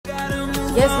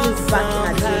guess who's back in a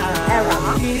gym era?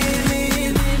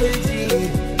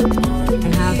 I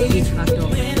have each factor.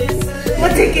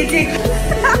 What take it?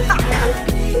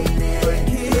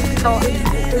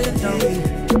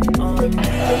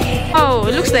 Oh,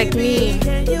 it looks like me.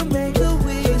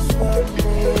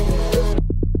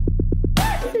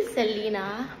 This is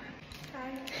Selena.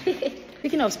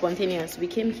 Speaking of spontaneous, we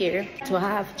came here to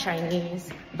have Chinese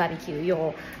barbecue.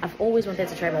 Yo, I've always wanted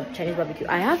to try Chinese barbecue.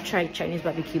 I have tried Chinese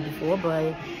barbecue before,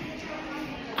 but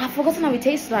I've forgotten how it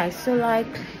tastes like. So like,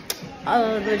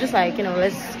 they're just like, you know,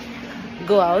 let's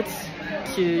go out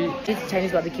to eat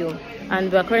Chinese barbecue. And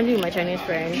we're currently with my Chinese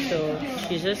friend, so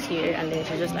she's just here, and then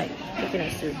she's just like taking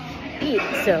us to eat.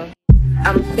 So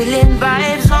I'm feeling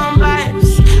vibes on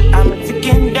vibes. I'm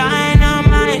ticking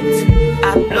dynamite.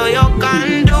 I blow your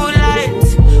candle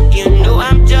lights. You know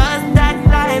I'm just that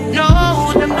type. No,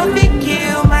 them don't think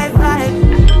you my vibe.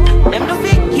 Them don't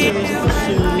think you.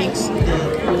 she makes the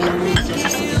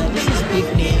this is big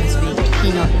beans with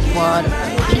peanut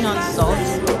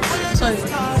sauce. Sorry,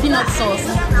 peanut sauce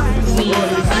with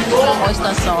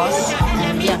oyster sauce,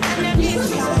 and yeah,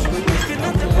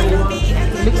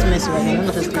 it looks messy right now. I'm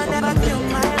not just doing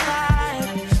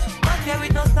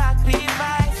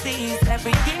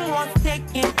everything was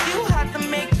taken, you have to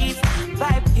make it.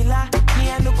 Vibe killer, me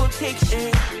I no go take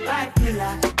shit. Vibe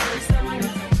killer.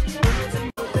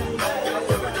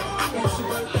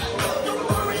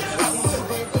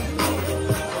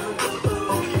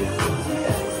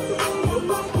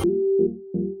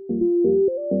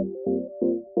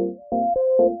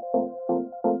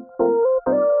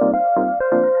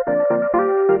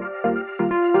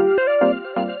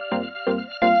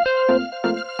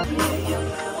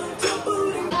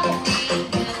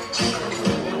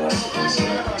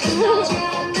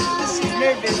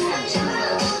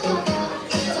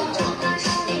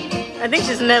 I think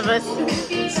she's nervous.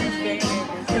 She's very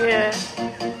nervous. Yeah.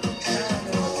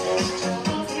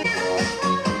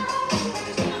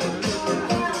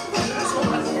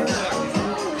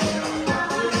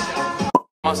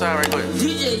 Outside right quick.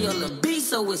 DJ on the beat,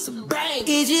 so it's a bang.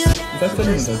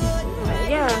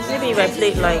 Yeah, maybe if I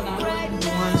played like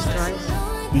once, twice.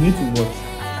 You need to watch,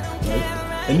 right?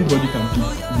 Anybody can pick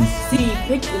this. See,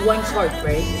 pick one card,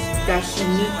 right? That she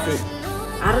needs it.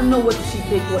 I don't know what she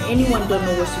picked, or anyone don't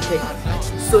know what she picked.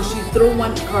 So she throw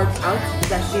one card out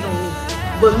that she don't need.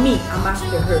 But me, I'm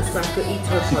after her, so I could eat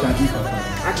her She card. can eat her card.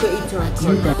 I could eat her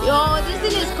card. Yo, this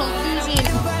thing is confusing.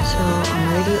 So I'm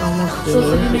already almost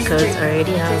there because I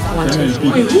already have 1,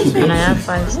 2, 3, and I have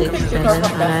 5, 6, 7,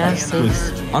 and I have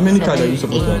 6. How many cards are you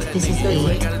supposed to have? 8. This is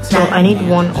 8. So I need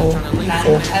 1 or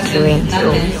 4 to win.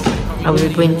 So I will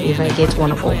win if I get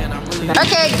 1 or 4.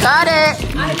 Okay, got it.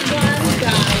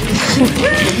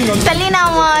 Selena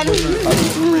won.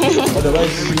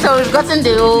 So we've gotten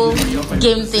the whole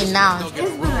game thing now. It's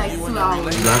been like 2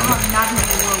 hours. Not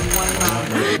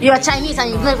You are Chinese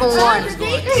and you've never won.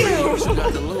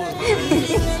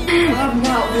 I'm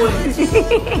not winning.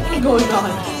 What's going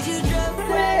on?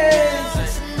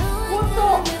 What the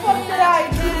fuck did I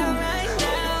do?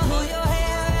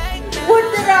 What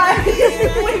did I do?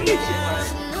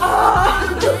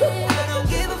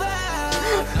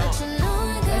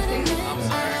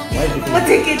 What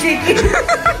take it? You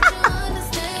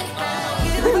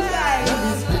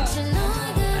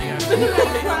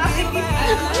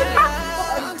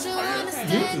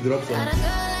need to drop something.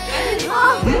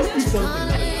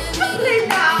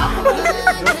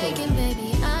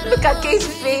 Look at Kate's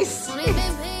face. So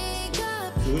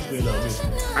which way now?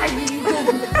 I really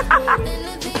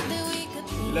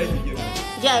You like the game?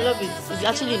 Yeah, I love it. It's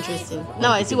actually interesting.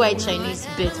 Now I see why Chinese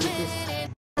bet with this.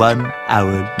 1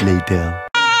 hour later.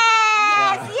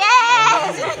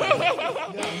 Yes!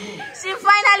 She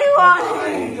finally won!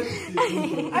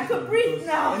 I could breathe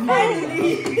now.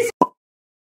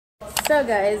 So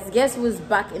guys, guess who's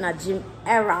back in a gym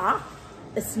era?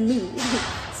 It's me.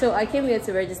 So I came here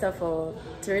to register for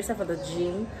the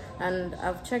gym, and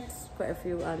I've checked quite a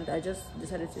few, and I just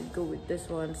decided to go with this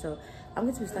one. So I'm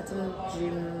going to be starting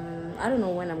gym. I don't know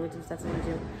when I'm going to be starting the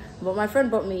gym, but my friend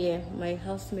brought me here, my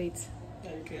housemate.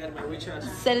 Okay, add my recharge.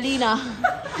 Selena.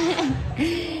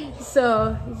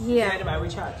 So yeah. Add my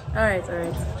recharge. Alright.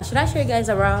 Should I show you guys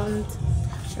around?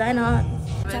 Should I not?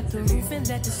 It's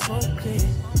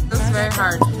very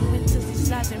hard.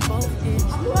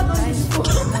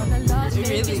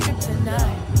 Really?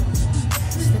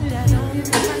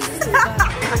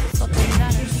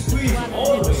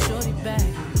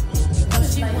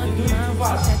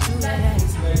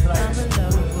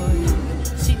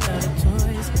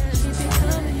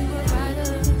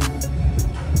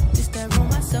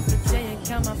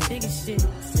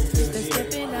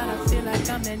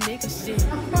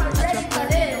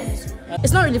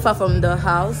 It's not really far from the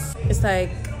house. It's like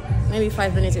maybe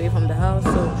 5 minutes away from the house,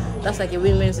 so that's like a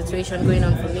win-win situation going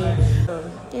on for me.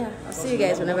 So yeah, I'll see you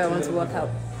guys whenever I want to work out.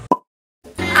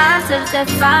 I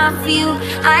testify for you.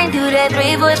 I do that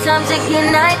 3-4 times a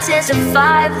good night.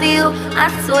 Testify for you. I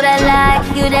told I like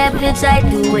you, that bitch. I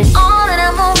do it all, and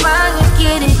I'm alright with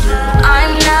getting you.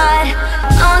 I'm not.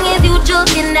 Long as you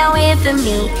joking that way for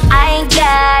me, I ain't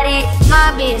got it.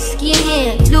 My bitch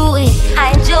skinny, do it.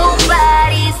 I joke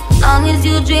bodies. Long as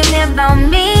you dreaming about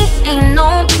me, ain't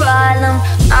no problem.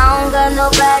 I don't got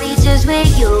nobody just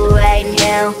with you right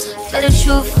now. For the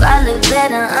truth, I look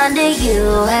better under you.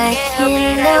 I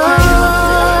can't lose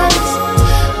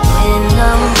when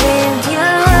I'm with you.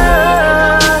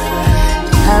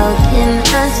 How can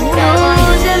I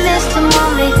lose and miss the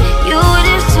moment? You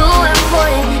just too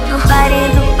important.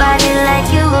 Nobody like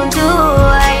you do.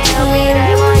 I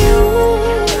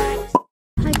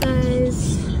Hi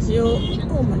guys. Yo,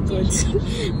 oh my god.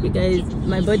 You guys,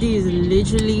 my body is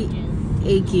literally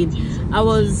aching. I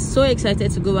was so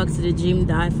excited to go back to the gym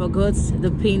that I forgot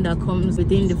the pain that comes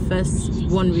within the first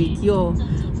 1 week. Yo,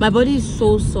 my body is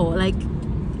so sore. Like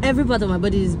every part of my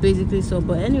body is basically sore.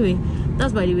 But anyway,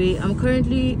 that's by the way. I'm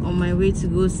currently on my way to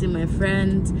go see my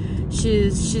friend.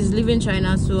 She's leaving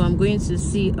China, so I'm going to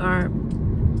see her.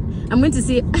 I'm going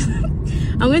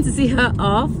to see her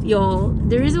off, y'all.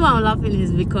 The reason why I'm laughing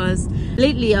is because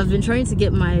lately I've been trying to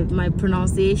get my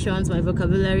pronunciations, my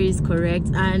vocabularies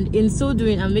correct, and in so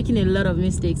doing I'm making a lot of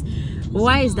mistakes.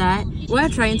 Why is that? While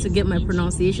trying to get my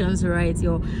pronunciations right,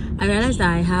 yo, I realized that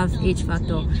I have H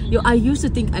factor. Yo, I used to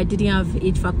think I didn't have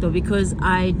H factor because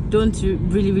I didn't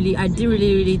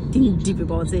really think deep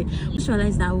about it. I just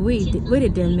realized that wait a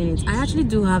damn minute, I actually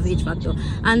do have H factor.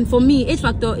 And for me, H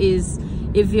factor is,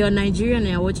 if you're Nigerian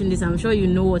and you're watching this, I'm sure you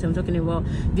know what I'm talking about,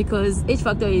 because H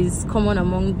factor is common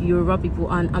among Yoruba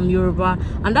people, and I'm Yoruba,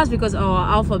 and that's because our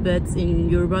alphabet in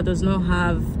Yoruba does not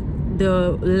have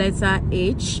the letter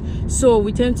H, so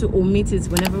we tend to omit it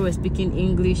whenever we're speaking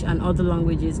English and other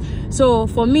languages. So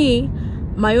for me,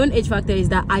 my own H factor is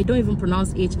that I don't even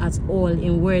pronounce H at all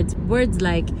in words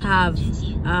like have,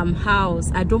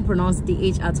 house. I don't pronounce the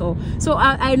H at all. So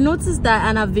I noticed that,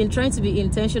 and I've been trying to be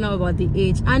intentional about the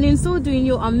H, and in so doing,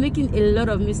 yo, I'm making a lot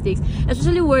of mistakes,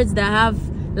 especially words that have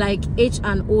like H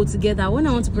and O together. When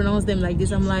I want to pronounce them like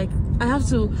this, I'm like, I have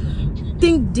to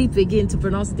think deep again to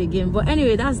pronounce it again. But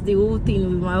anyway, that's the whole thing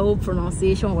with my whole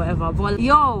pronunciation, whatever. But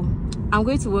yo, I'm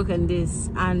going to work on this,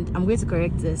 and I'm going to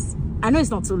correct this. I know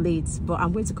it's not too late, but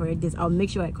I'm going to correct this. I'll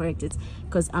make sure I correct it,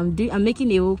 because I'm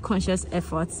making a whole conscious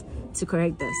effort to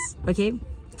correct this. Okay,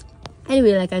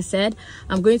 anyway, like I said,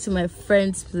 I'm going to my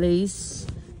friend's place,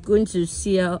 going to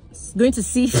see I'm going to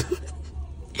see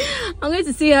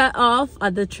her off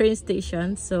at the train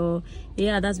station. So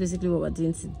yeah, that's basically what we're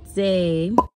doing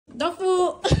today.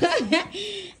 Dofu.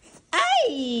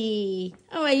 Hi,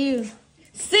 how are you?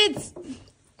 Sit,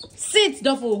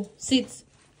 Dofu, sit.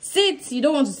 Sit. You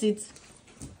don't want to sit.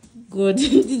 Good.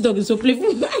 This dog is so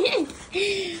playful. You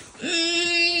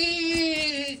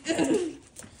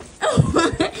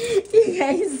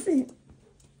guys.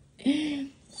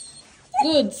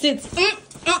 Good. Sit.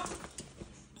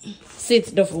 Sit,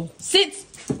 Dofu. Sit.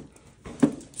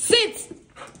 Sit.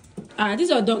 Ah, this is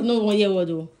your dog. No one here word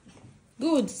though.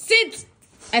 Good. Sit.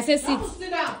 I said sit. Sit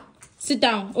down. Sit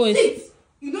down. Oh, sit.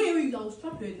 You don't hear me. I'll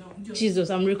stop it now. Jesus,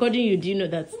 I'm recording you. Do you know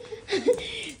that?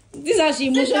 This is how she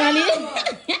emotionally.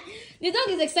 The dog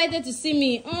is excited to see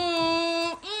me.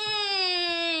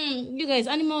 You guys,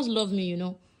 animals love me, you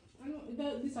know.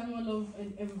 This animal loves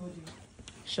everybody.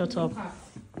 Shut up. Hi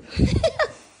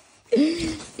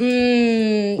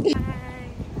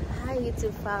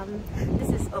YouTube fam. This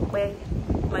is Okwe,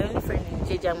 my only friend in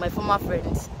Jejang, my former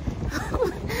friend.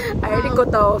 I already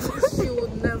got off. She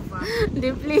would never.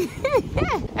 Deeply.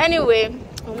 Anyway,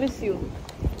 I miss you.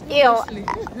 Ew.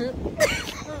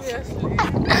 Obviously.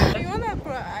 You wanna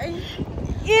cry?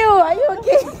 Ew, are you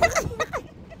okay?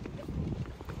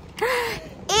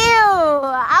 Ew,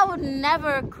 I would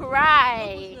never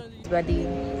cry. We're at the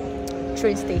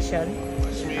train station,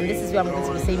 and this is where I'm going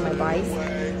to be saying my byes.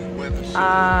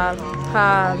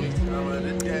 Her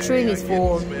train is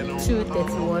for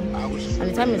 2:31, and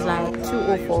the time is like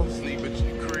 2:04.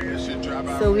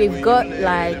 So we've got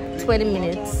like 20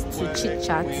 minutes to chit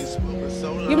chat.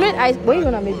 You made ice. What are you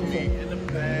gonna make before?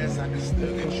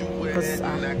 Because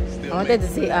I wanted to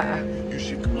say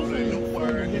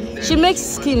She makes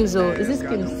skims though. Is this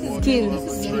skims?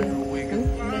 Skims.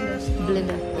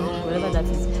 Blender. Whatever that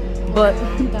is. But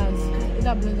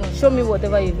show me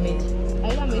whatever you've made. I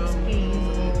either make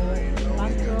skims,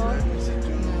 backdrop.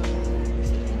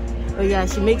 Oh yeah,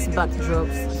 she makes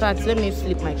backdrops. In fact, let me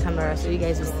flip my camera so you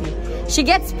guys will see. She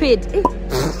gets paid.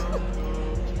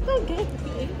 Okay.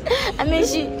 I mean,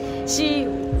 she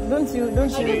don't you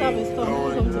have a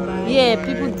store come to buy? Yeah,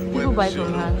 people buy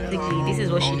from her. Basically, this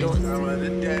is what she does.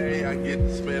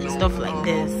 Stuff like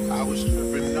this.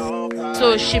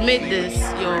 So she made this,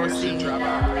 you'll see.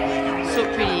 So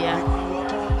pretty, yeah.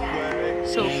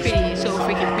 So pretty, so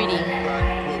freaking pretty.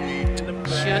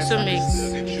 She also makes,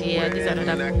 yeah, this is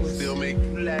another pose.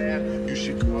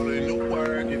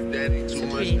 So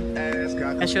pretty.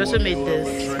 And she also made this.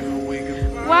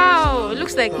 Wow, it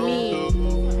looks like me.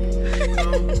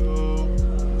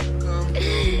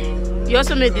 You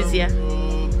also made this, yeah?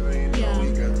 Yeah.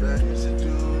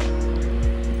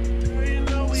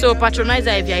 So patronize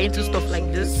her if you're into stuff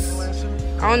like this.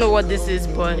 I don't know what this is,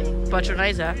 but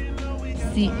patronize her.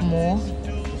 See more. So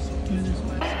she's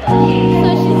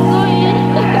going.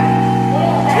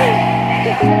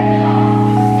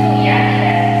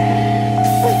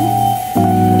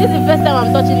 This is the first time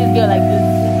I'm touching this girl like this.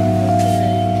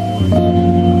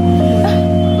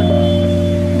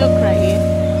 No crying.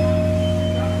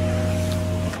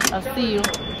 I'll see you.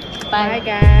 Bye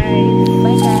guys.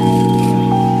 Bye guys.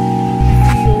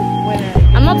 See you when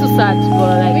I'm not too sad,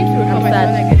 but like I'm sad.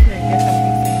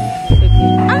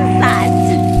 I'm sad.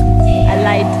 I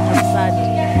lied. I'm sad.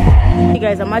 Hey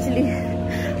guys, I'm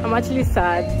actually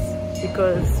sad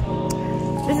because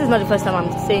this is not the first time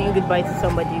I'm saying goodbye to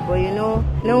somebody, but you know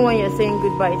when you're saying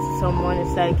goodbye to someone,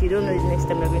 it's like you don't know the next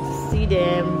time you're going to see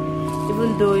them.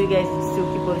 Even though you guys still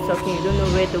keep on talking, you don't know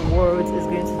where the world is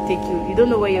going to take you. You don't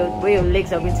know where your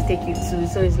legs are going to take you to.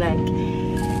 So it's like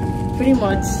pretty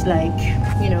much like,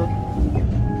 you know,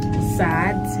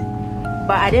 sad.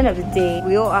 But at the end of the day,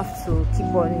 we all have to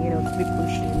keep on, you know, keep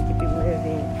pushing, keep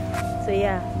moving. So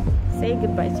yeah, saying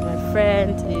goodbye to my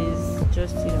friend is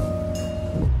just, you know,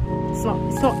 it's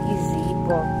not easy,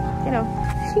 but you know,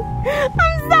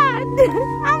 I'm sad.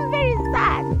 I'm very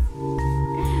sad.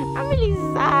 I'm really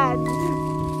sad.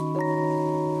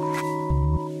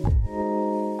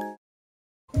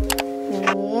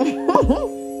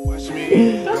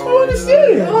 That's what I want to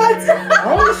see. What? I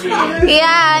want to see this.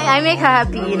 Yeah, I make her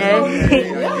happy, you know.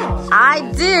 Yeah. I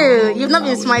do. You've not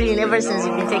been smiling ever since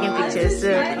you've been taking pictures.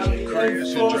 So.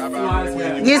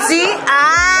 You see?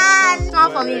 Ah,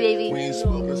 smile for me, baby.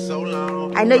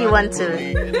 I know you want to.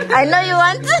 I know you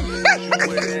want to.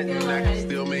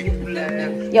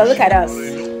 Yo, look at us.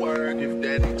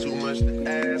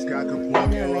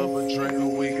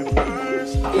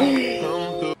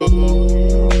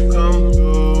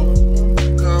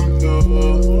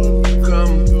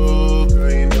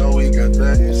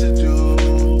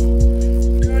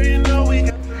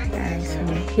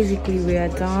 Basically, we are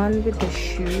done with the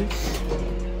shoots.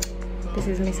 This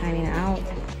is me signing out.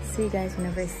 See you guys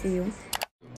whenever I see you.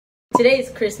 Today is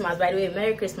Christmas, by the way.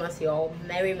 Merry Christmas, y'all.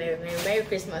 Merry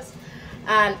Christmas.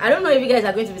 And I don't know if you guys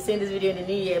are going to be seeing this video in the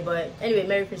new year, but anyway,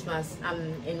 Merry Christmas.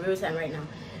 I'm in real time right now.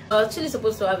 I was actually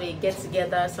supposed to have a get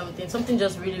together, something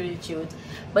just really chilled.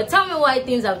 But tell me why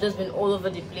things have just been all over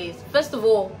the place. First of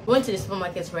all, we went to the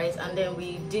supermarkets, right? And then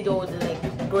we did all the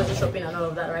like grocery shopping and all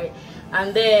of that, right?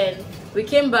 And then we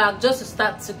came back just to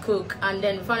start to cook, and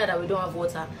then we found out that we don't have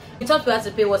water. We thought we had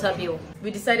to pay water bill.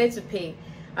 We decided to pay,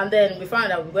 and then we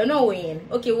found out we're not weighing.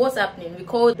 Okay, what's happening? We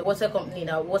called the water company.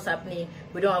 Now what's happening?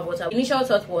 We don't have water. Initial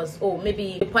thought was, oh,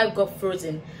 maybe the pipe got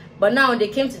frozen. But now they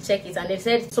came to check it, and they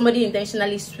said somebody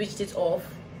intentionally switched it off,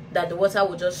 that the water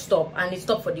would just stop, and it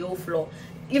stopped for the whole floor.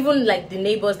 Even like the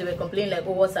neighbors, they were complaining like,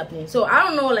 oh, what's happening? So I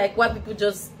don't know like why people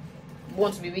just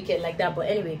want to be wicked like that. But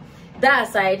anyway, that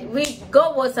aside, we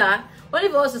got water only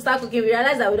for us to start cooking. We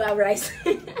realized that we don't have rice.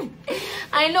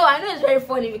 I know it's very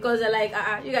funny because they're like,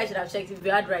 you guys should have checked if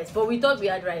we had rice, but we thought we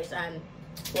had rice, and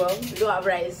well, we don't have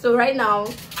rice. So right now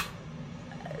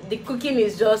the cooking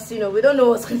is just, you know, we don't know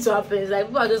what's going to happen. It's like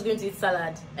people are just going to eat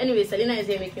salad. Anyway, Selena is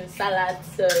here making salad,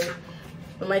 so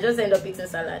we might just end up eating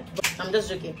salad. But I'm just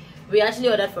joking. We actually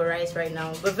ordered for rice right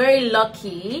now. We're very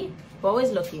lucky. We're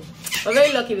always lucky. We're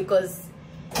very lucky because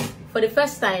for the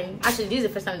first time, actually this is the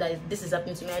first time that this is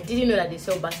happening to me. I didn't know that they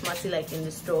sell basmati like in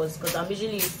the stores, because I'm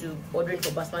usually used to ordering for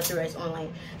basmati rice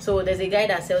online. So there's a guy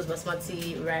that sells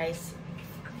basmati rice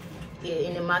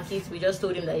in the market. We just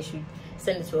told him that he should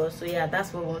send it to us. So yeah,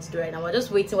 that's what we want to do right now. We're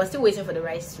just waiting. We're still waiting for the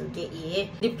rice to get here.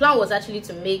 The plan was actually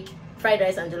to make fried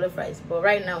rice and jollof rice, but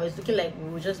right now it's looking like we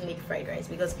will just make fried rice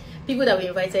because people that we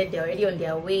invited, they're already on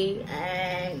their way.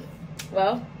 And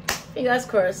well, fingers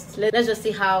crossed. Let's just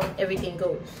see how everything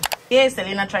goes. Here's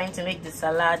Selena trying to make the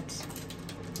salad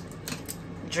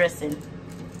dressing.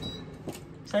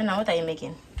 Selena, what are you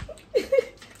making?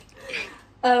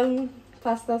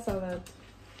 Pasta salad.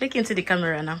 Look into the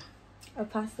camera now. A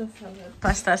pasta salad.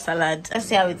 Pasta salad. Let's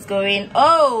see how it's going.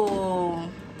 Oh,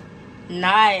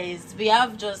 nice. We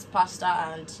have just pasta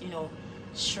and, you know,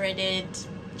 shredded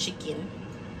chicken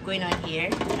going on here.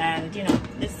 And, you know,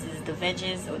 this is the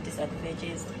veggies, or these are the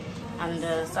veggies. And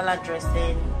the salad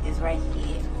dressing is right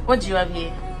here. What do you have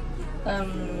here?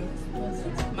 What's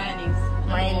it? Mayonnaise.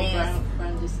 Mayonnaise.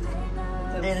 Brown juice.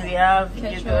 Then we have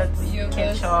Ketchup,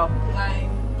 ketchup,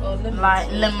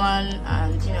 lemon,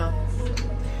 and, you know,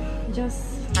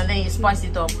 and then you spice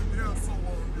it up.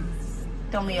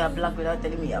 Tell me you're black without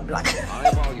telling me you're black.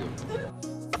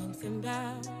 Something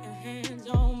about your hands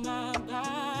on my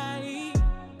body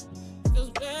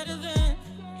feels better than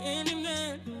any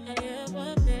man I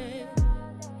ever did.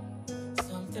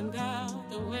 Something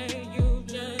about the way you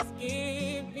just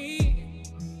give me.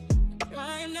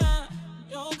 Trying not,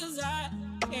 don't, 'cause I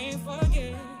can't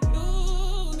forget.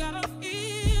 You got a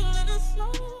feel in a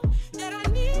soul that I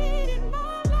need in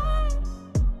my life.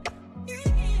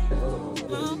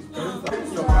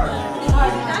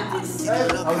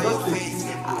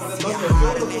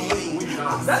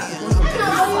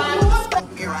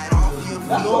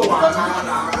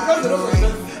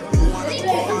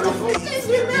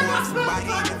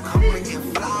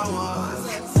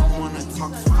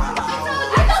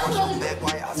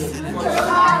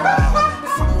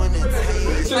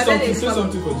 Say something for Jesus. Say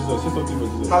something for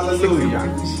Jesus. Hallelujah.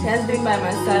 Let's bring by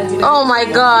my side. Oh my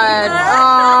God.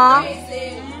 Oh my gosh.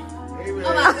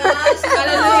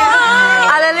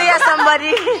 Hallelujah,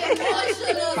 somebody.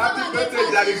 Happy birthday,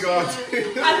 Daddy God.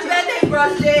 Happy birthday,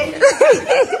 birthday.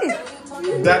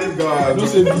 Daddy God. Don't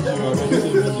say DJ, man. Don't say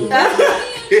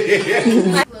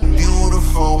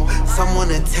Beautiful, someone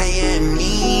to tell you and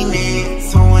mean it.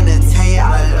 Someone to tell you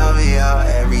I love you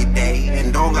every day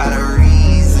and don't got a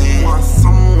reason. Want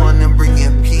someone to bring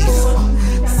you peace,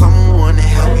 someone to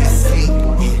help you sleep,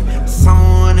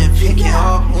 someone to pick you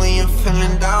up when you're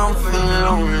feeling down, feeling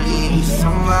lonely.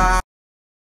 Somebody.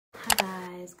 Hi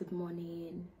guys, good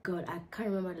morning. God, I can't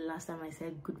remember the last time I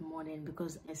said good morning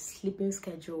because my sleeping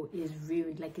schedule is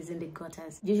ruined, like it's in the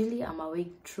gutters. Usually I'm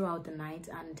awake throughout the night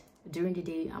and during the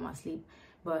day I'm asleep,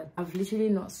 but I've literally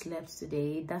not slept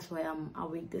today. That's why I'm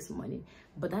awake this morning.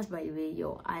 But that's by the way,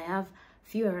 yo, I have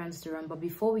few errands to run. But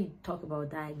before we talk about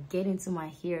that, get into my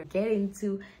hair, get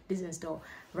into this install.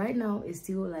 Right now it's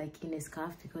still like in a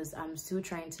scarf because I'm still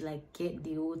trying to like get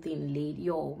the whole thing laid.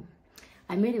 Yo,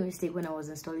 I made a mistake when I was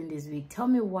installing this wig. Tell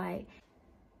me why.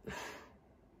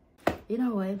 You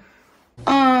know what?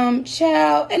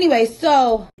 Child. Anyway,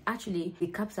 so actually the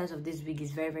cap size of this wig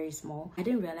is very, very small. I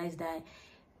didn't realize that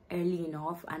early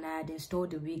enough, and I had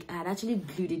installed the wig. I had actually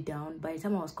glued it down. By the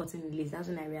time I was cutting the lace, that's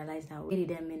when I realized that wait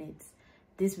 10 minutes.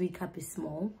 This wig cap is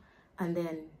small, and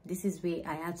then this is where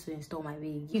I had to install my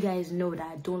wig. You guys know that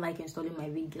I don't like installing my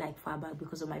wig like far back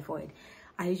because of my forehead.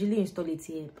 I usually install it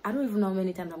here. I don't even know how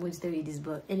many times I'm going to tell you this,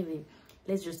 but anyway,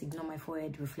 let's just ignore my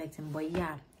forehead reflecting. But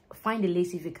yeah, find the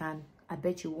lace if you can. I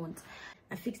bet you won't.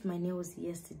 I fixed my nails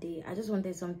yesterday. I just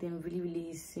wanted something really,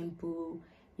 really simple,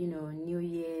 you know, new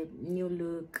year, new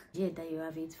look. Yeah, that you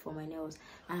have it for my nails.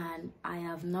 And I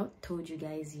have not told you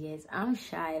guys yet. I'm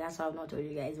shy, that's why I've not told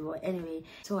you guys. But anyway,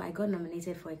 so I got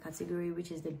nominated for a category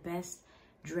which is the best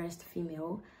dressed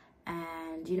female.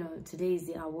 And you know, today is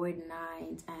the award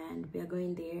night and we are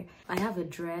going there. I have a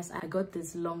dress. I got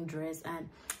this long dress and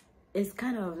it's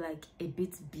kind of like a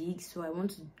bit big, so I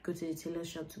want to go to the tailor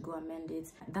shop to go amend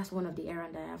it. That's one of the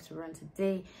errands I have to run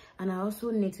today. And I also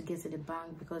need to get to the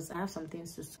bank because I have some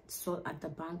things to sort at the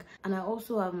bank. And I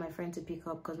also have my friend to pick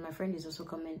up because my friend is also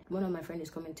coming. One of my friends is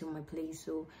coming to my place,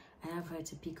 so I have her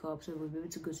to pick up, so we'll be able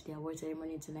to go to the award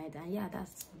ceremony tonight. And yeah,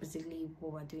 that's basically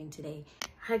what we're doing today.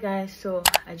 Hi guys, so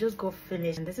I just got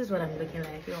finished and this is what I'm looking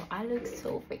like. Yo, I look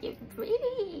so freaking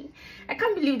pretty. I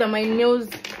can't believe that my nails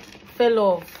fell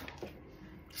off.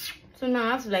 So now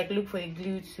I have to like look for a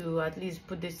glue to at least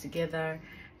put this together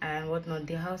and whatnot.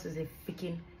 The house is a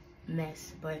freaking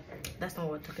mess, but that's not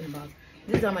what we're talking about.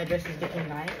 This is how my dress is looking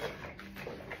like.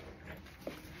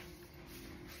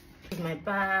 This is my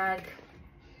bag.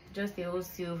 Just the old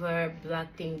silver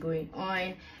black thing going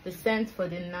on. The scent for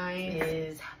the night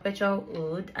is petrol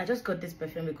oud. I just got this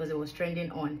perfume because it was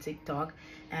trending on TikTok.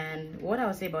 And what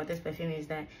I'll say about this perfume is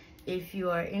that if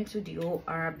you are into the whole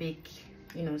Arabic,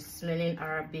 you know, smelling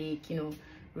Arabic, you know,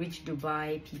 rich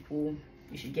Dubai people,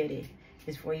 you should get it.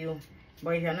 It's for you.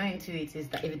 But if you're not into it, is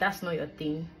that if that's not your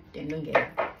thing, then don't get it.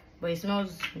 But it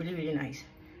smells really, really nice.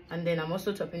 And then I'm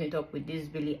also topping it up with this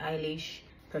Billie Eilish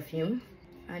perfume.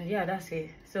 And yeah, that's it.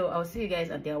 So I'll see you guys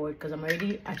at the award because I'm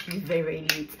already actually very, very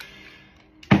late.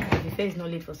 if your face is not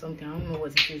late for something, I don't know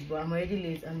what it is, but I'm already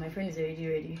late and my friend is already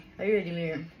ready. Are you ready,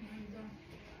 Miriam?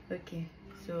 Okay,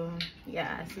 so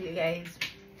yeah, I'll see you guys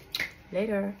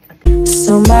later. Okay.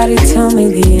 Somebody tell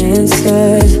me the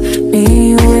answers. Me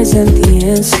and you isn't the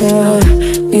answer.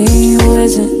 Me and you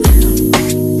isn't.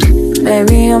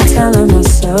 Maybe I'm telling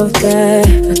myself that,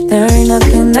 but there ain't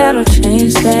nothing that'll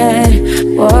change that.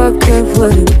 What good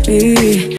would it be?